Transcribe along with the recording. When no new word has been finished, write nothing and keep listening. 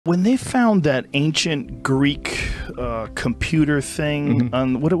When they found that ancient Greek computer thing,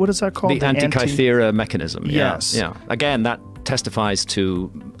 what is that called? The Antikythera Mechanism. Yes. Yeah. Again, that testifies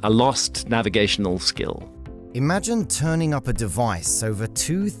to a lost navigational skill. Imagine turning up a device over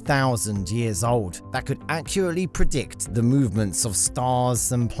 2,000 years old that could accurately predict the movements of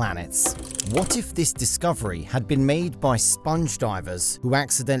stars and planets. What if this discovery had been made by sponge divers who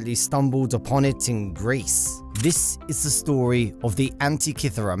accidentally stumbled upon it in Greece? This is the story of the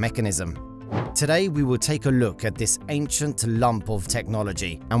Antikythera Mechanism. Today we will take a look at this ancient lump of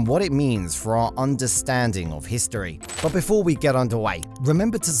technology and what it means for our understanding of history. But before we get underway,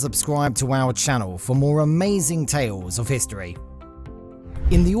 remember to subscribe to our channel for more amazing tales of history.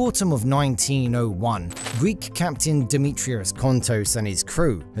 In the autumn of 1901, Greek captain Demetrios Kontos and his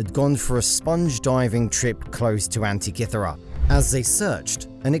crew had gone for a sponge diving trip close to Antikythera. As they searched,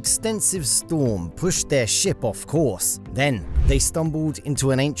 an extensive storm pushed their ship off course. Then, they stumbled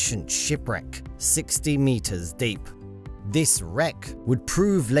into an ancient shipwreck, 60 meters deep. This wreck would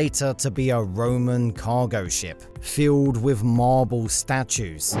prove later to be a Roman cargo ship, filled with marble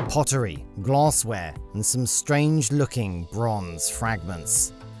statues, pottery, glassware, and some strange-looking bronze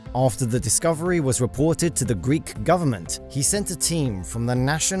fragments. After the discovery was reported to the Greek government, he sent a team from the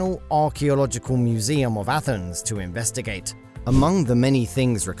National Archaeological Museum of Athens to investigate. Among the many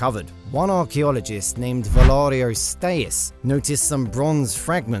things recovered, one archaeologist named Valerios Steis noticed some bronze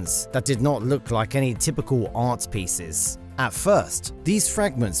fragments that did not look like any typical art pieces. At first, these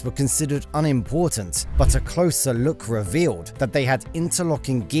fragments were considered unimportant, but a closer look revealed that they had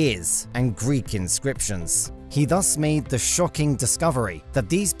interlocking gears and Greek inscriptions. He thus made the shocking discovery that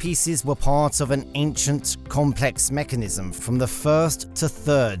these pieces were part of an ancient, complex mechanism from the 1st to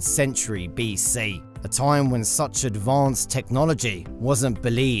 3rd century BC. A time when such advanced technology wasn't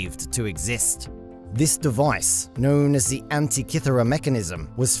believed to exist. This device, known as the Antikythera Mechanism,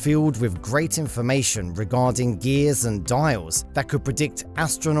 was filled with great information regarding gears and dials that could predict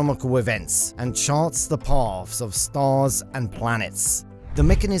astronomical events and charts the paths of stars and planets. The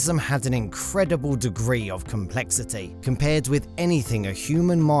mechanism had an incredible degree of complexity compared with anything a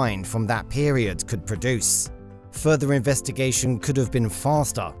human mind from that period could produce. Further investigation could have been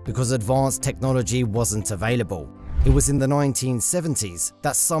faster because advanced technology wasn't available. It was in the 1970s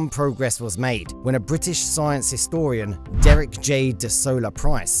that some progress was made when a British science historian, Derek J. de Sola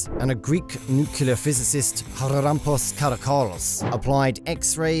Price, and a Greek nuclear physicist, Charalampos Karakalos, applied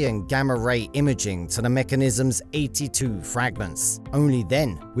X-ray and gamma-ray imaging to the mechanism's 82 fragments. Only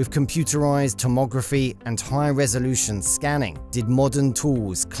then, with computerized tomography and high-resolution scanning, did modern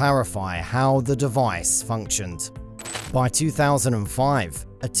tools clarify how the device functioned. By 2005,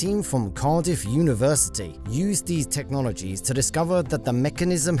 a team from Cardiff University used these technologies to discover that the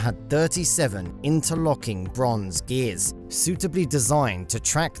mechanism had 37 interlocking bronze gears, suitably designed to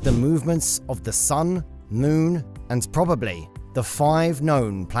track the movements of the Sun, Moon, and probably the 5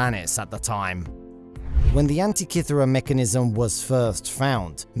 known planets at the time. When the Antikythera Mechanism was first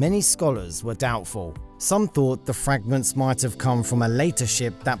found, many scholars were doubtful. Some thought the fragments might have come from a later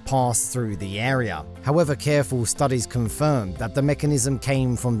ship that passed through the area. However, careful studies confirmed that the mechanism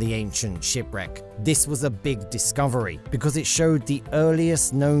came from the ancient shipwreck. This was a big discovery because it showed the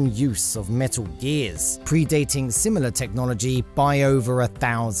earliest known use of metal gears, predating similar technology by over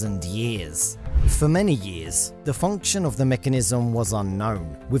 1,000 years. For many years, the function of the mechanism was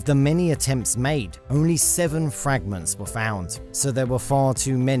unknown. With the many attempts made, only 7 fragments were found, so there were far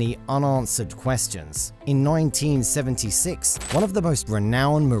too many unanswered questions. In 1976, one of the most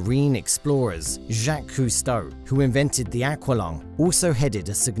renowned marine explorers, Jacques Cousteau, who invented the aqualung, also headed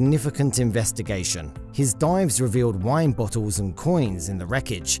a significant investigation. His dives revealed wine bottles and coins in the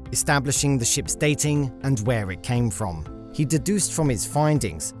wreckage, establishing the ship's dating and where it came from. He deduced from his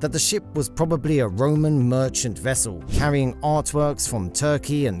findings that the ship was probably a Roman merchant vessel carrying artworks from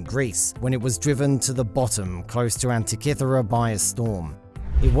Turkey and Greece when it was driven to the bottom close to Antikythera by a storm.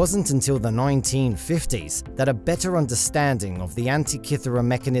 It wasn't until the 1950s that a better understanding of the Antikythera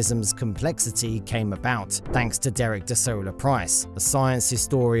Mechanism's complexity came about, thanks to Derek de Sola Price, a science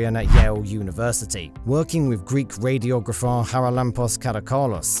historian at Yale University. Working with Greek radiographer Charalampos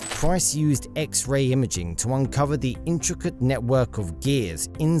Karakalos, Price used X-ray imaging to uncover the intricate network of gears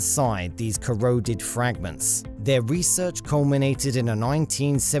inside these corroded fragments. Their research culminated in a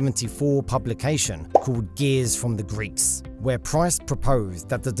 1974 publication called Gears from the Greeks, where Price proposed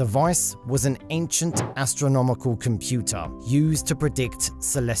that the device was an ancient astronomical computer used to predict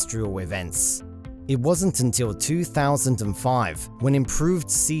celestial events. It wasn't until 2005, when improved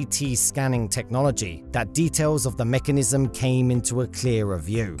CT scanning technology, that details of the mechanism came into a clearer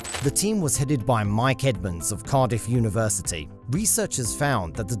view. The team was headed by Mike Edmonds of Cardiff University. researchers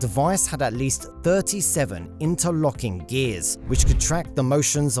found that the device had at least 37 interlocking gears, which could track the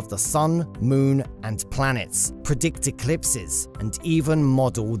motions of the sun, moon, and planets, predict eclipses, and even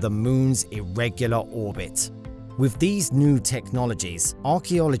model the moon's irregular orbit. With these new technologies,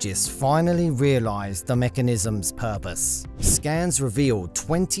 archaeologists finally realized the mechanism's purpose. Scans revealed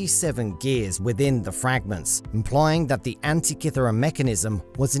 27 gears within the fragments, implying that the Antikythera mechanism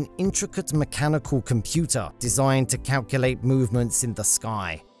was an intricate mechanical computer designed to calculate movements in the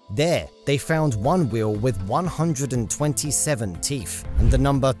sky. There, they found one wheel with 127 teeth and the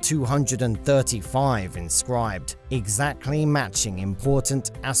number 235 inscribed, exactly matching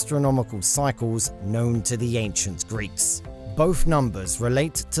important astronomical cycles known to the ancient Greeks. Both numbers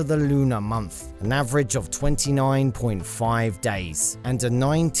relate to the lunar month, an average of 29.5 days, and a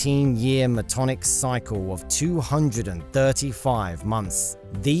 19-year metonic cycle of 235 months.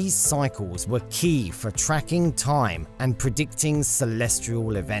 These cycles were key for tracking time and predicting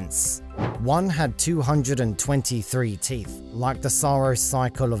celestial events. One had 223 teeth, like the Saros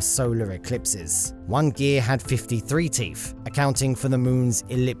cycle of solar eclipses. One gear had 53 teeth, accounting for the moon's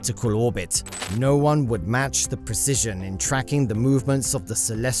elliptical orbit. No one would match the precision in tracking the movements of the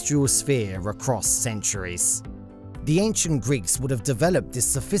celestial sphere across centuries. The ancient Greeks would have developed this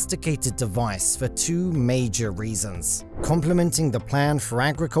sophisticated device for two major reasons: complementing the plan for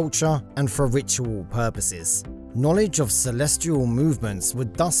agriculture and for ritual purposes. Knowledge of celestial movements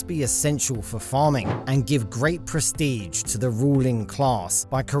would thus be essential for farming and give great prestige to the ruling class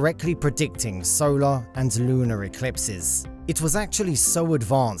by correctly predicting solar and lunar eclipses. It was actually so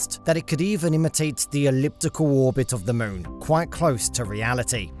advanced that it could even imitate the elliptical orbit of the moon, quite close to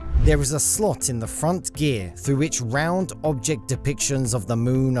reality. There is a slot in the front gear through which round object depictions of the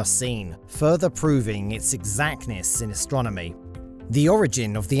moon are seen, further proving its exactness in astronomy. The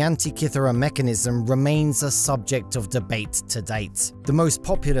origin of the Antikythera mechanism remains a subject of debate to date. The most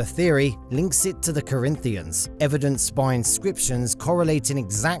popular theory links it to the Corinthians, evidenced by inscriptions correlating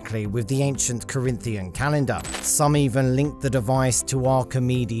exactly with the ancient Corinthian calendar. Some even link the device to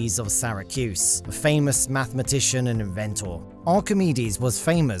Archimedes of Syracuse, a famous mathematician and inventor. Archimedes was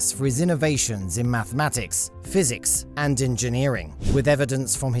famous for his innovations in mathematics, physics, and engineering, with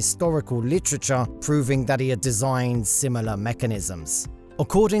evidence from historical literature proving that he had designed similar mechanisms.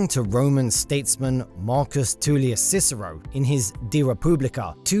 According to Roman statesman Marcus Tullius Cicero in his De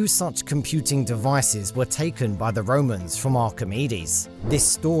Republica, two such computing devices were taken by the Romans from Archimedes. This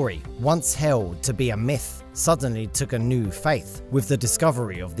story, once held to be a myth, suddenly took a new faith with the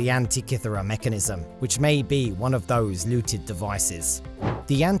discovery of the Antikythera mechanism, which may be one of those looted devices.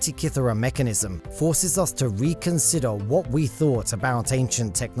 The Antikythera mechanism forces us to reconsider what we thought about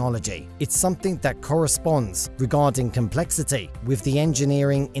ancient technology. It's something that corresponds, regarding complexity, with the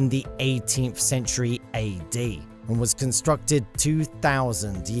engineering in the 18th century AD and was constructed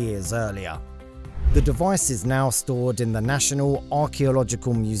 2,000 years earlier. The device is now stored in the National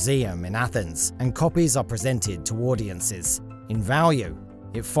Archaeological Museum in Athens, and copies are presented to audiences. In value,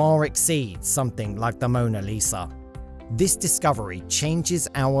 it far exceeds something like the Mona Lisa. This discovery changes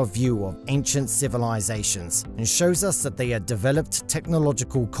our view of ancient civilizations and shows us that they had developed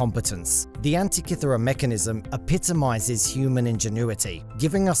technological competence. The Antikythera mechanism epitomizes human ingenuity,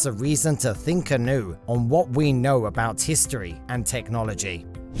 giving us a reason to think anew on what we know about history and technology.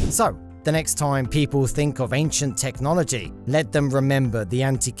 So, the next time people think of ancient technology, let them remember the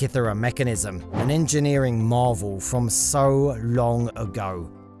Antikythera mechanism, an engineering marvel from so long ago.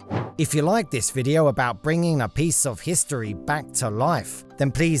 If you like this video about bringing a piece of history back to life, then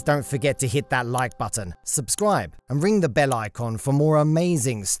please don't forget to hit that like button, subscribe, and ring the bell icon for more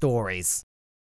amazing stories.